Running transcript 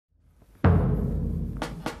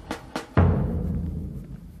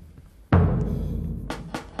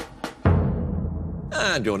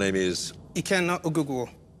And your name is? Ikenna Ogugu.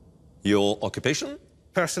 Your occupation?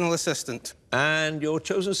 Personal assistant. And your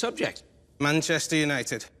chosen subject? Manchester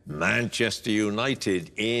United. Manchester United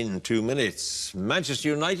in 2 minutes. Manchester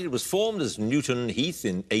United was formed as Newton Heath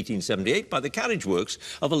in 1878 by the carriage works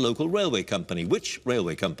of a local railway company. Which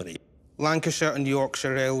railway company? Lancashire and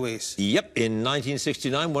Yorkshire Railways. Yep. In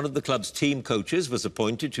 1969, one of the club's team coaches was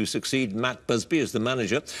appointed to succeed Matt Busby as the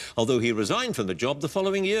manager, although he resigned from the job the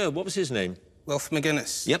following year. What was his name? Wilf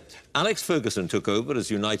McGuinness. Yep. Alex Ferguson took over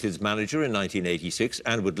as United's manager in 1986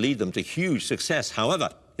 and would lead them to huge success. However,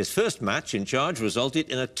 his first match in charge resulted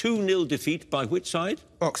in a 2-0 defeat by which side?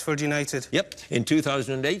 Oxford United. Yep. In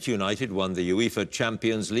 2008, United won the UEFA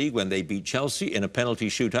Champions League when they beat Chelsea in a penalty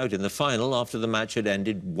shootout in the final after the match had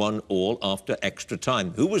ended 1-1 after extra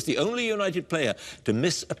time. Who was the only United player to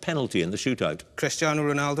miss a penalty in the shootout? Cristiano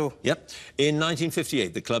Ronaldo. Yep. In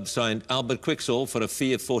 1958, the club signed Albert Quicksall for a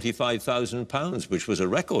fee of £45,000, which was a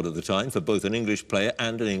record at the time for both an English player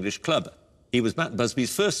and an English club. He was Matt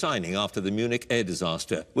Busby's first signing after the Munich air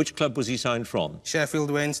disaster. Which club was he signed from?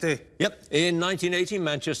 Sheffield Wednesday. Yep. In 1980,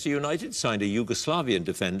 Manchester United signed a Yugoslavian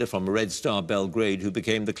defender from Red Star Belgrade who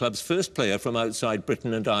became the club's first player from outside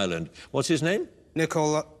Britain and Ireland. What's his name?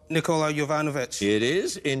 Nikola Jovanovic. It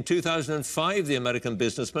is. In 2005, the American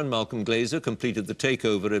businessman Malcolm Glazer completed the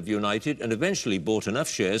takeover of United and eventually bought enough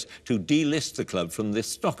shares to delist the club from the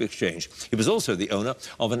stock exchange. He was also the owner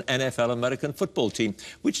of an NFL American football team.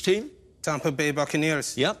 Which team? Tampa Bay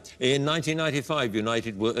Buccaneers. Yep. In 1995,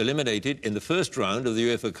 United were eliminated in the first round of the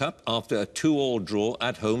UEFA Cup after a 2-2 draw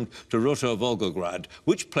at home to Rotor Volgograd.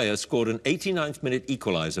 Which player scored an 89th-minute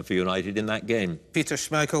equaliser for United in that game? Peter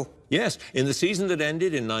Schmeichel. Yes. In the season that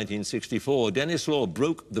ended in 1964, Dennis Law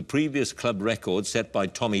broke the previous club record set by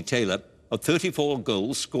Tommy Taylor of 34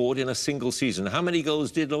 goals scored in a single season. How many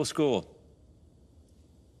goals did Law score?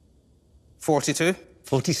 42.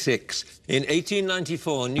 46. In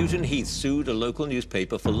 1894, Newton Heath sued a local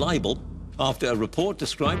newspaper for libel after a report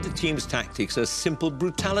described the team's tactics as simple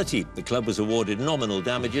brutality. The club was awarded nominal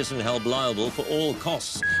damages and held liable for all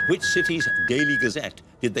costs. Which city's Daily Gazette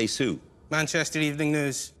did they sue? Manchester Evening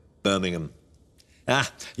News. Birmingham.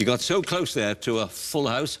 You got so close there to a full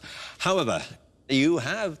house. However, you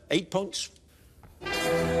have 8 points.